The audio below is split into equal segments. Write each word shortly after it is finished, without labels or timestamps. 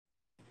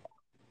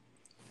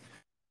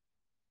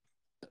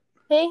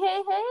Hey,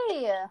 hey,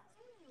 hey.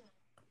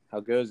 How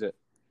goes it?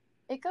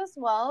 It goes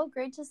well.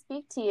 Great to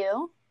speak to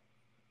you.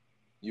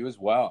 You as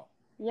well.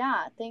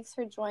 Yeah, thanks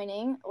for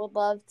joining. Would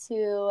love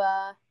to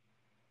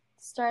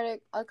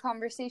start a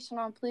conversation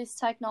on police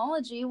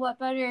technology. What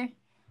better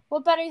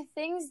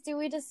things do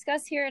we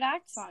discuss here at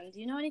Axon?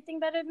 Do you know anything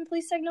better than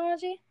police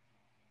technology?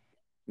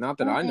 Not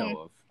that I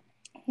know of.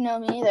 No,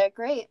 me neither.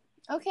 Great.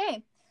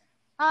 Okay.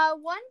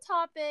 One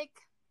topic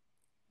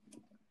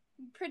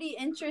I'm pretty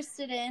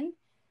interested in.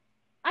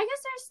 I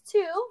guess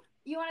there's two.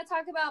 You want to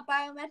talk about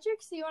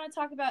biometrics or you want to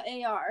talk about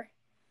AR?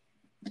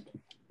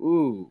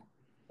 Ooh,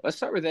 let's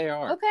start with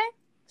AR. Okay,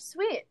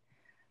 sweet.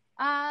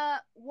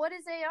 What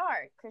is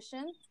AR,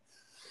 Christian?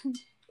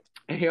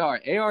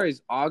 AR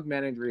is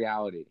augmented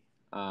reality,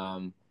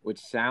 which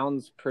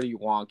sounds pretty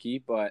wonky,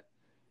 but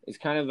it's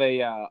kind of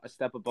a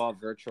step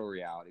above virtual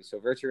reality. So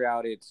virtual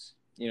reality, it's,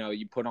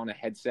 you put on a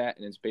headset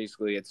and it's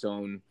basically its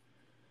own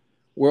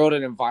world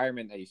and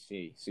environment that you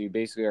see. So you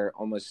basically are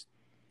almost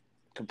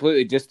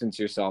completely distance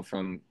yourself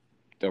from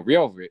the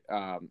real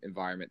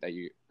environment that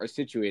you are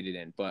situated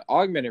in. But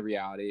augmented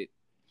reality,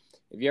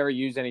 if you ever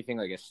use anything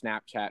like a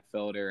Snapchat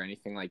filter or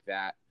anything like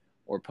that,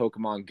 or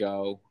Pokemon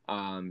Go,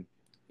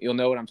 you'll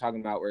know what I'm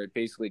talking about, where it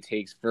basically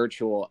takes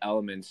virtual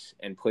elements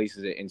and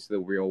places it into the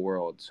real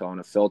world. So on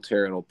a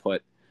filter, it'll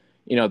put,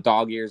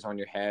 dog ears on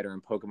your head, or in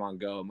Pokemon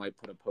Go, it might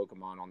put a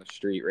Pokemon on the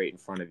street right in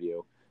front of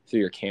you through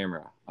your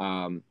camera.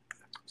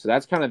 So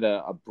that's kind of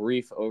a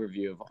brief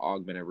overview of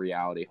augmented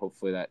reality.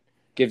 Hopefully that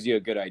gives you a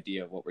good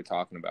idea of what we're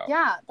talking about.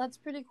 Yeah, that's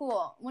pretty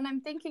cool. When I'm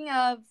thinking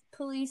of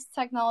police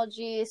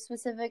technology,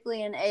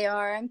 specifically in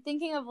AR, I'm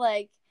thinking of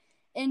like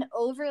an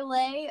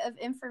overlay of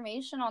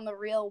information on the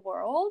real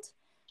world.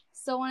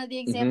 So one of the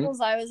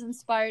examples I was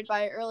inspired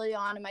by early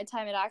on in my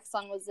time at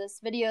Axon was this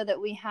video that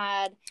we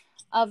had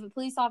of a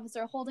police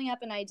officer holding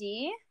up an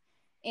ID,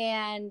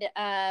 and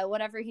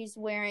whatever he's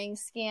wearing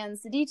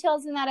scans the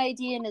details in that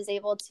ID and is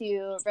able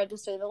to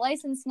register the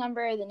license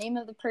number, the name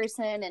of the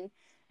person, and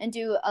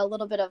do a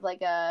little bit of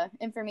like a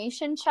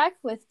information check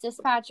with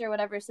dispatch or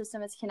whatever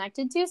system it's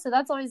connected to. So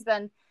that's always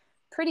been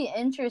pretty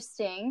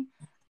interesting.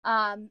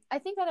 I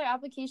think other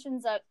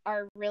applications that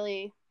are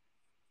really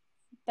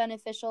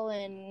beneficial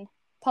in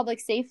public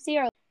safety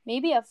are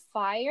maybe a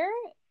fire.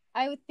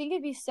 I would think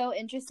it'd be so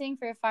interesting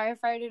for a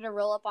firefighter to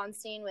roll up on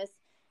scene with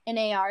an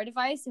AR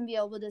device and be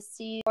able to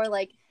see, or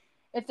like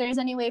if there's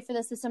any way for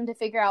the system to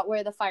figure out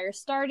where the fire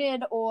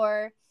started,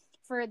 or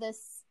for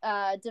this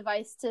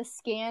device to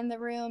scan the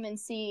room and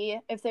see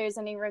if there's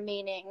any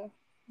remaining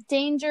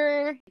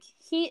danger,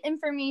 heat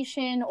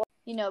information, or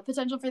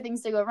potential for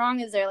things to go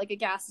wrong. Is there like a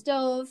gas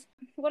stove?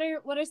 What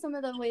are some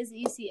of the ways that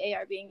you see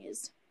AR being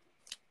used?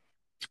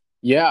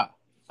 Yeah,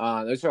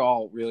 those are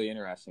all really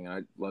interesting.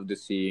 I'd love to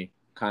see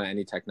kind of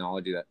any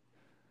technology that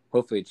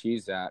hopefully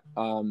achieves that.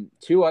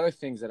 Two other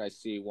things that I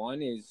see.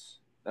 One is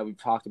that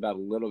we've talked about a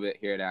little bit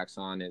here at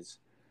Axon is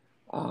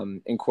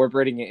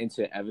incorporating it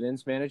into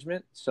evidence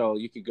management. So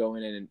you could go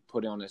in and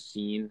put on a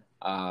scene,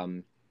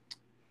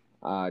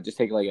 just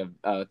take like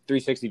a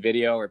 360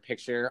 video or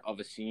picture of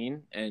a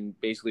scene and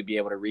basically be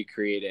able to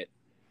recreate it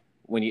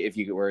if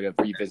you were to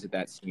revisit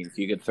that scene. So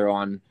you could throw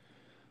on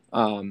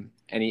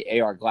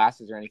any AR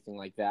glasses or anything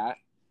like that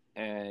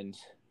and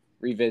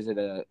revisit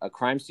a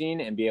crime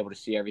scene and be able to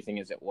see everything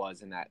as it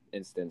was in that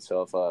instance.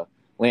 So if a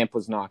lamp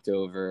was knocked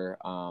over,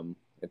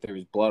 if there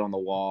was blood on the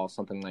wall,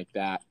 something like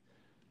that,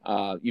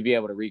 you'd be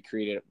able to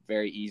recreate it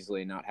very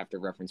easily and not have to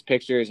reference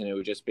pictures, and it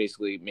would just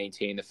basically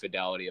maintain the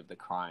fidelity of the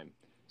crime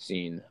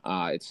scene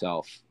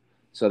itself.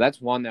 So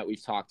that's one that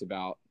we've talked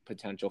about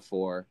potential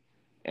for.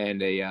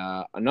 And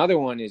another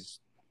one is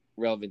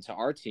relevant to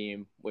our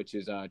team, which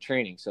is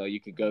training. So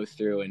you could go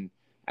through and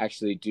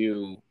actually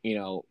do,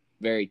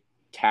 very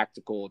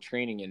tactical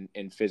training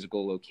in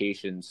physical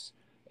locations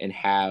and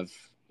have,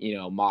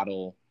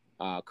 model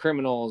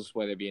criminals,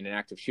 whether it be in an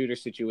active shooter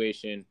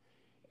situation,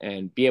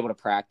 and be able to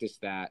practice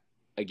that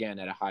again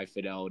at a high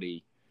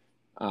fidelity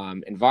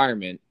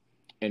environment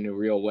in a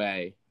real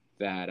way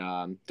that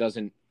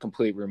doesn't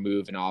completely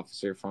remove an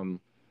officer from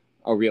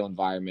a real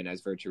environment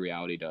as virtual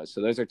reality does.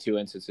 So those are two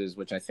instances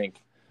which I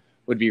think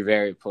would be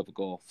very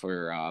applicable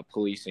for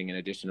policing, in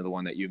addition to the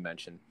one that you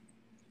mentioned.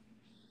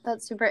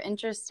 That's super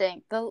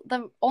interesting.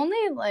 The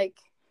only like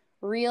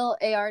real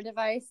AR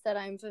device that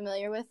I'm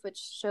familiar with, which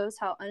shows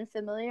how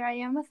unfamiliar I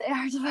am with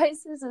AR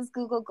devices, is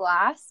Google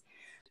Glass.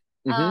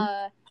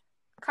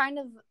 Kind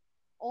of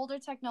older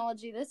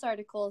technology. This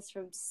article is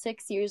from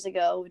 6 years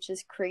ago, which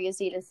is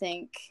crazy to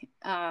think.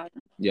 I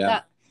don't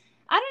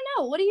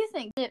know. What do you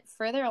think? Is it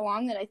further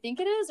along than I think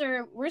it is,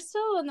 or we're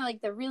still in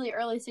like the really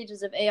early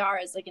stages of AR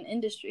as like an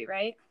industry,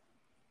 right?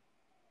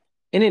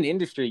 In an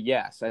industry,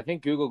 yes. I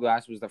think Google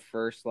Glass was the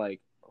first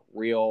like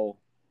real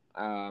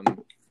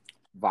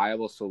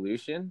viable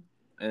solution.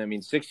 And I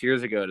mean, 6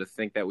 years ago, to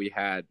think that we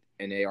had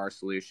an AR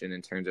solution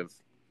in terms of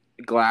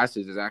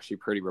glasses is actually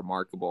pretty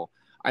remarkable.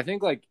 I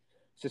think like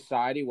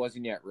society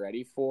wasn't yet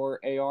ready for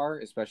AR,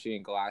 especially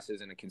in glasses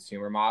in a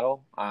consumer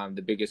model.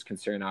 The biggest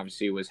concern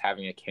obviously was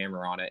having a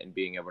camera on it and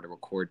being able to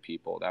record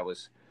people. That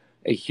was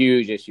a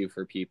huge issue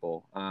for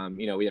people.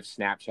 We have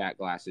Snapchat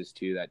glasses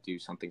too that do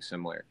something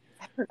similar.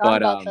 I forgot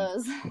But about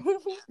those.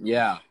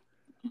 yeah.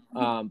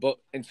 But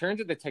in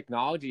terms of the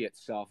technology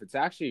itself, it's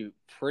actually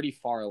pretty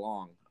far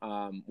along.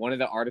 One of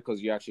the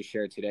articles you actually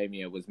shared today,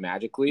 Mia, was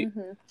Magic Leap.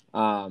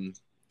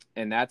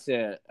 And that's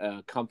a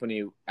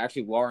company.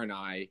 Actually, Laura and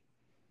I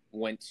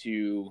went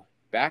to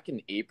back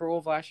in April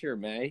of last year,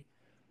 May.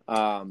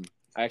 I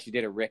actually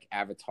did a Rick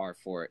avatar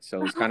for it. So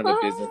it was kind of a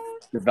business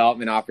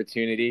development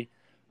opportunity.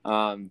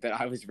 That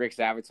I was Rick's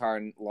avatar,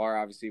 and Laura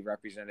obviously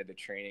represented the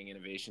training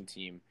innovation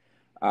team.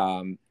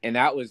 And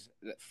that was,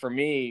 for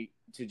me,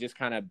 to just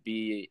kind of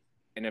be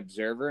an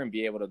observer and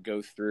be able to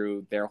go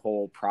through their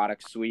whole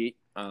product suite.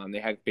 They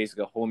had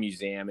basically a whole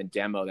museum and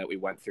demo that we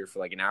went through for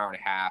like an hour and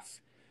a half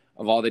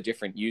of all the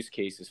different use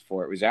cases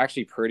for it. It was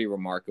actually pretty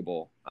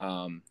remarkable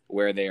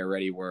where they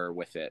already were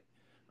with it.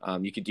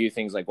 You could do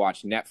things like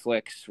watch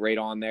Netflix right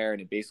on there,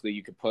 and basically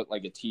you could put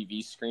like a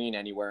TV screen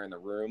anywhere in the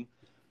room.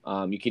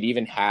 You could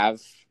even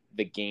have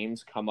the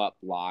games come up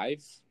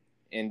live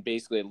and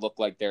basically look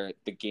like the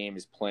game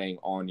is playing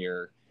on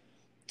your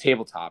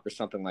tabletop or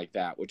something like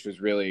that, which was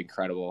really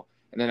incredible.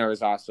 And then there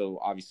was also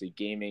obviously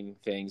gaming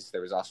things.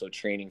 There was also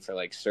training for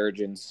like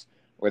surgeons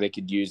where they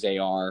could use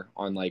AR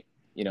on like,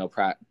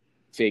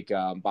 fake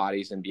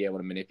bodies and be able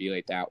to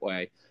manipulate that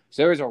way.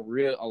 So there was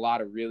a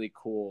lot of really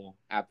cool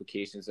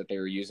applications that they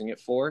were using it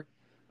for.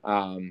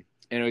 And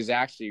it was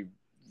actually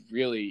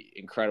really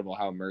incredible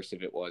how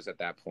immersive it was at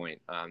that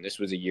point. This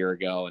was a year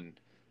ago, and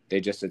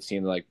they just, it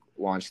seemed like,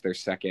 launched their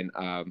second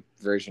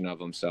version of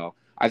them. So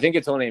I think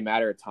it's only a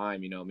matter of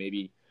time,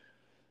 maybe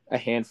a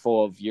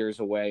handful of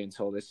years away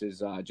until this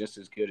is just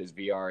as good as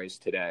VR is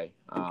today.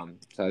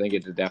 So I think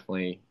it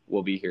definitely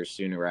will be here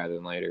sooner rather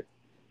than later.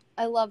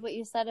 I love what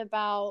you said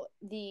about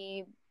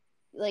the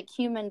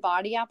human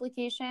body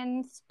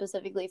application,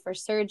 specifically for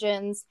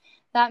surgeons.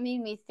 That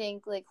made me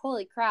think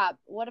holy crap,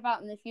 what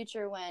about in the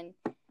future when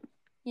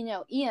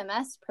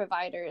EMS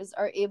providers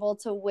are able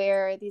to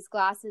wear these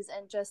glasses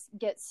and just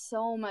get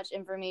so much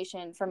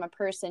information from a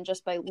person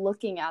just by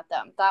looking at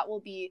them? That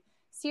will be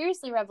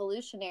seriously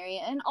revolutionary.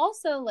 And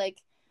also,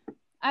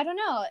 I don't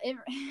know,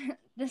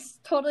 this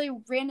totally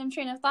random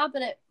train of thought,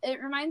 but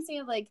it reminds me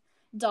of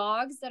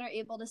dogs that are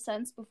able to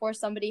sense before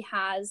somebody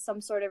has some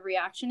sort of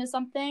reaction to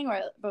something,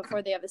 or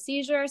before they have a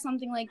seizure or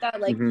something like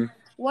that.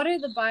 What are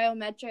the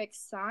biometric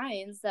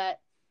signs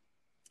that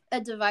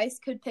a device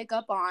could pick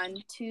up on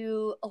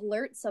to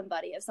alert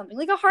somebody of something,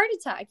 like a heart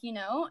attack,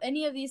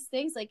 any of these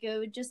things? It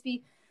would just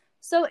be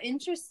so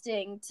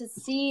interesting to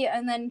see.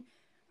 And then,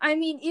 I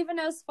mean, even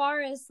as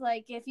far as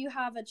if you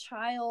have a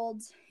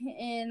child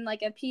in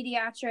a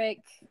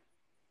pediatric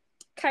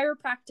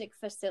chiropractic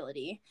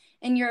facility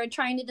and you're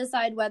trying to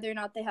decide whether or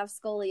not they have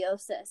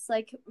scoliosis,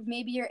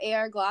 maybe your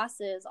AR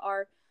glasses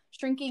are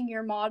shrinking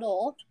your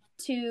model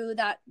to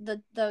that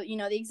the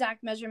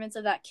exact measurements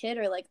of that kid,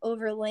 or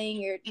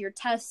overlaying your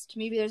test.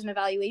 Maybe there's an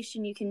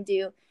evaluation you can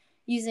do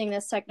using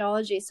this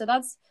technology. So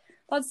that's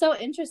so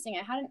interesting.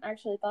 I hadn't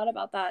actually thought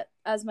about that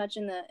as much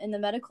in the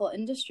medical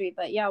industry,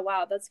 but yeah,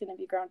 wow, that's going to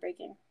be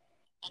groundbreaking.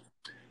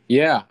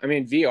 Yeah, I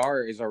mean,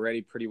 VR is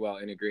already pretty well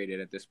integrated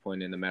at this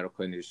point in the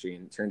medical industry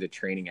in terms of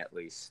training, at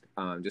least.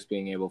 Just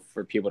being able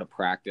for people to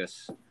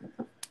practice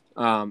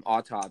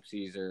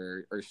autopsies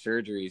or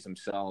surgeries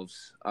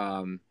themselves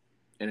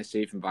in a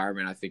safe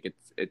environment. I think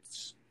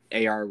it's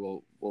AR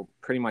will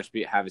pretty much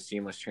have a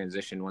seamless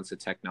transition once the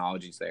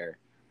technology's there,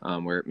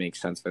 where it makes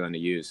sense for them to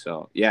use.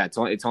 So yeah, it's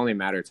only a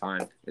matter of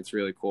time. It's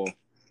really cool.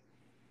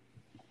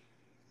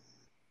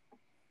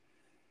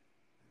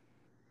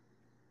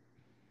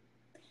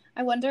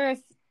 I wonder if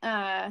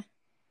I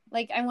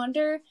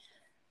wonder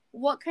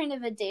what kind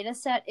of a data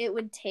set it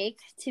would take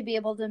to be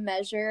able to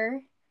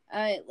measure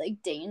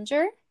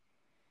danger.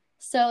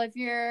 So if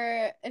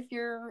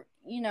you're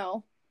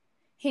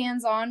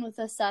hands-on with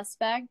a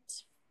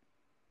suspect,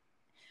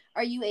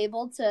 are you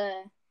able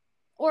to,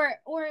 or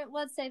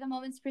let's say the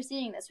moments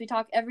preceding this, we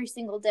talk every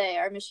single day,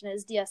 our mission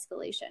is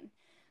de-escalation.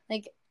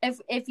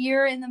 If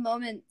you're in the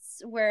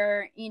moments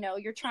where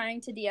you're trying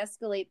to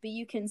de-escalate, but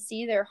you can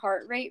see their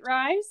heart rate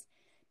rise,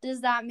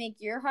 does that make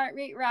your heart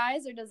rate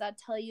rise, or does that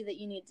tell you that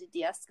you need to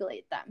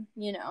de-escalate them?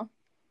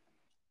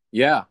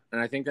 Yeah, and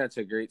I think that's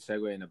a great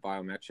segue into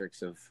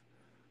biometrics of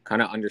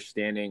kind of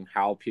understanding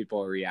how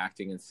people are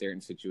reacting in certain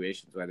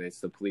situations, whether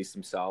it's the police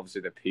themselves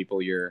or the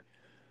people you're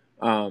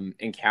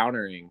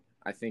encountering.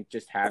 I think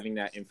just having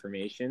that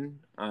information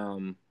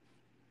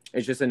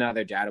is just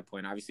another data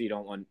point. Obviously, you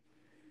don't want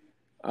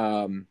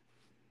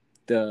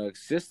the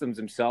systems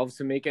themselves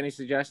to make any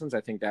suggestions.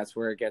 I think that's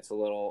where it gets a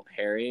little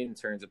hairy in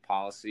terms of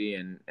policy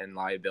and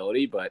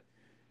liability. But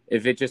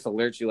if it just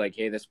alerts you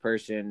hey, this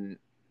person,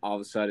 all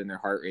of a sudden their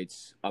heart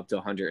rate's up to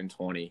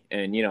 120,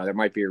 and there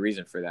might be a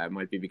reason for that. It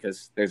might be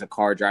because there's a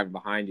car driving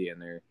behind you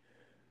and they're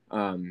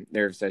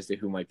nervous as to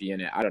who might be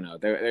in it. I don't know.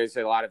 There's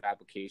a lot of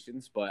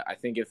applications, but I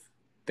think if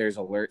there's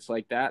alerts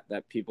like that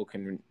people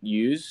can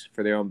use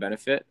for their own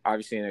benefit,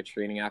 obviously in a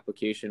training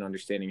application,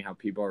 understanding how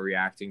people are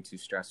reacting to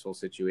stressful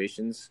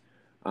situations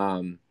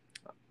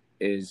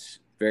is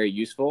very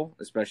useful,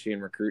 especially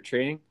in recruit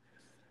training.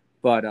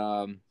 But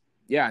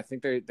yeah, I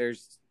think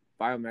there's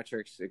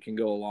biometrics. It can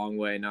go a long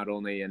way, not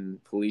only in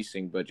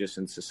policing, but just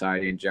in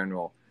society in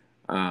general.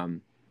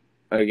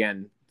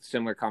 Again,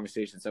 similar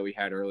conversations that we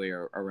had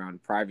earlier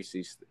around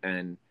privacy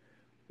and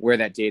where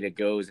that data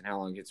goes and how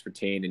long it gets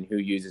retained and who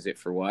uses it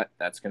for what.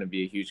 That's going to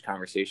be a huge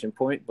conversation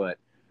point, but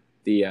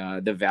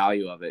the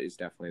value of it is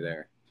definitely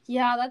there.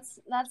 Yeah,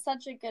 that's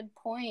such a good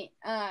point.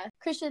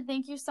 Christian,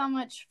 thank you so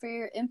much for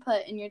your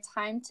input and your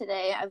time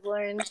today. I've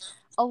learned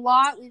a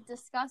lot. We've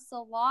discussed a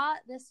lot.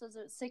 This was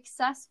a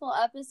successful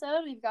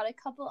episode. We've got a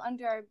couple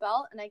under our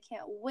belt, and I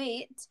can't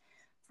wait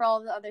for all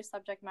of the other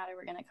subject matter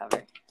we're going to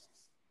cover.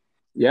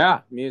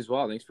 Yeah, me as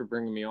well. Thanks for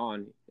bringing me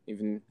on.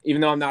 Even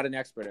though I'm not an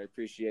expert, I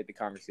appreciate the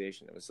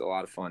conversation. It was a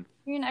lot of fun.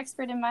 You're an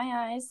expert in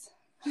my eyes.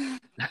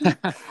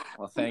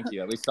 Well, thank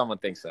you. At least someone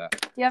thinks that.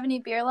 Do you have any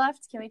beer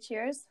left? Can we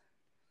cheers?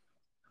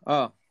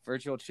 Oh,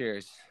 virtual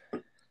cheers.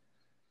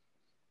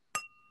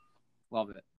 Love it.